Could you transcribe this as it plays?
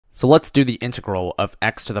So let's do the integral of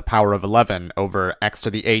x to the power of 11 over x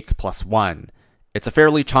to the 8th plus 1. It's a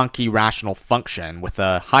fairly chunky rational function with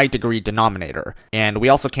a high degree denominator, and we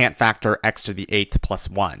also can't factor x to the 8th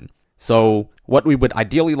plus 1. So what we would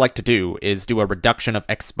ideally like to do is do a reduction of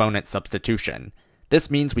exponent substitution.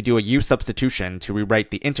 This means we do a u substitution to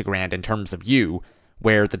rewrite the integrand in terms of u,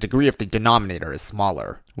 where the degree of the denominator is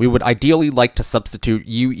smaller. We would ideally like to substitute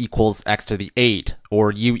u equals x to the 8,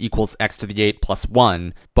 or u equals x to the 8 plus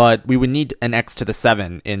 1, but we would need an x to the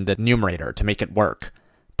 7 in the numerator to make it work.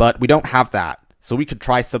 But we don't have that, so we could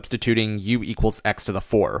try substituting u equals x to the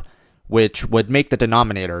 4, which would make the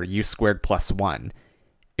denominator u squared plus 1.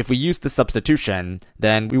 If we use the substitution,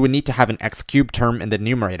 then we would need to have an x cubed term in the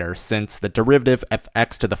numerator since the derivative of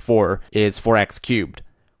x to the 4 is 4x cubed.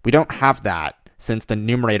 We don't have that, since the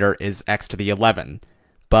numerator is x to the 11.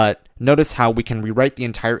 But notice how we can rewrite the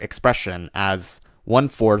entire expression as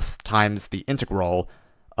 1/4 times the integral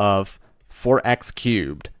of 4x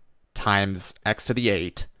cubed times x to the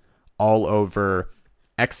 8 all over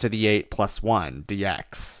x to the 8 plus 1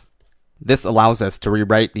 dx. This allows us to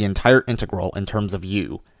rewrite the entire integral in terms of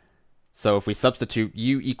u. So if we substitute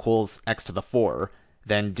u equals x to the 4,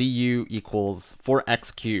 then du equals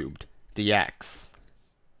 4x cubed dx.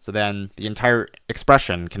 So then the entire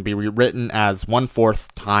expression can be rewritten as 1/4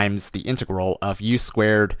 times the integral of u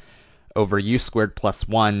squared over u squared plus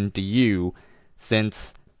 1 du,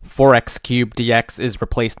 since 4x cubed dx is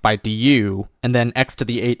replaced by du, and then x to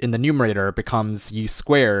the 8 in the numerator becomes u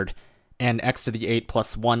squared, and x to the 8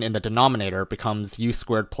 plus 1 in the denominator becomes u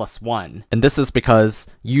squared plus 1. And this is because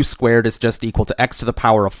u squared is just equal to x to the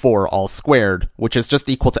power of 4 all squared, which is just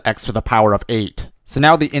equal to x to the power of 8. So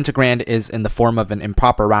now the integrand is in the form of an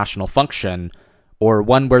improper rational function, or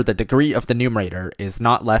one where the degree of the numerator is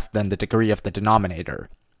not less than the degree of the denominator.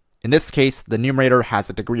 In this case, the numerator has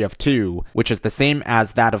a degree of 2, which is the same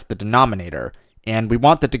as that of the denominator, and we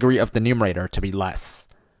want the degree of the numerator to be less.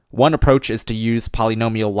 One approach is to use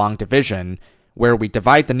polynomial long division, where we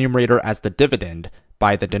divide the numerator as the dividend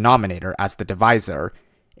by the denominator as the divisor,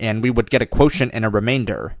 and we would get a quotient and a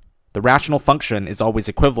remainder. The rational function is always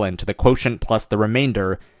equivalent to the quotient plus the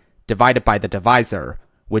remainder divided by the divisor,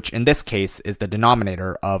 which in this case is the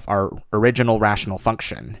denominator of our original rational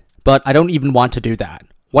function. But I don't even want to do that.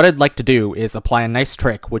 What I'd like to do is apply a nice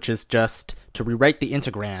trick, which is just to rewrite the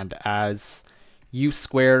integrand as u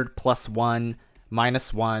squared plus 1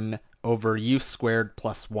 minus 1 over u squared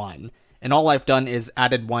plus 1. And all I've done is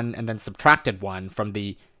added 1 and then subtracted 1 from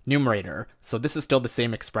the numerator, so this is still the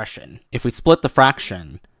same expression. If we split the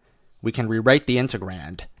fraction, we can rewrite the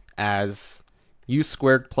integrand as u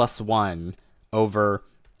squared plus 1 over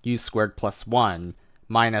u squared plus 1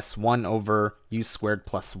 minus 1 over u squared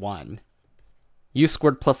plus 1. U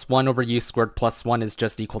squared plus 1 over u squared plus 1 is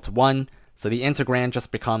just equal to 1, so the integrand just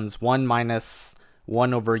becomes 1 minus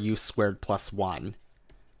 1 over u squared plus 1.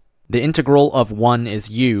 The integral of 1 is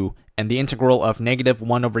u, and the integral of negative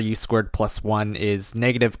 1 over u squared plus 1 is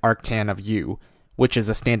negative arctan of u, which is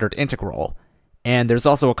a standard integral. And there's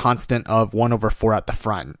also a constant of 1 over 4 at the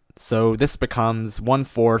front. So this becomes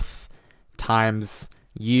 1/4 times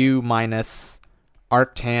u minus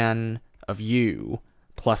arctan of u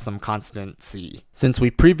plus some constant c. Since we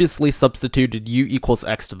previously substituted u equals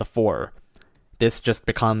x to the 4, this just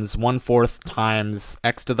becomes 1/4 times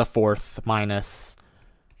x to the 4th minus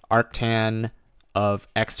arctan of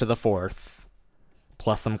x to the 4th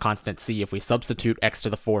plus some constant c if we substitute x to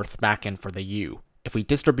the 4th back in for the u. If we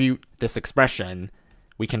distribute this expression,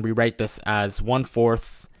 we can rewrite this as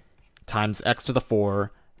 1/4 times x to the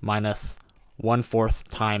 4 minus 1/4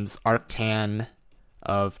 times arctan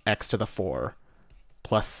of x to the 4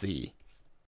 plus c.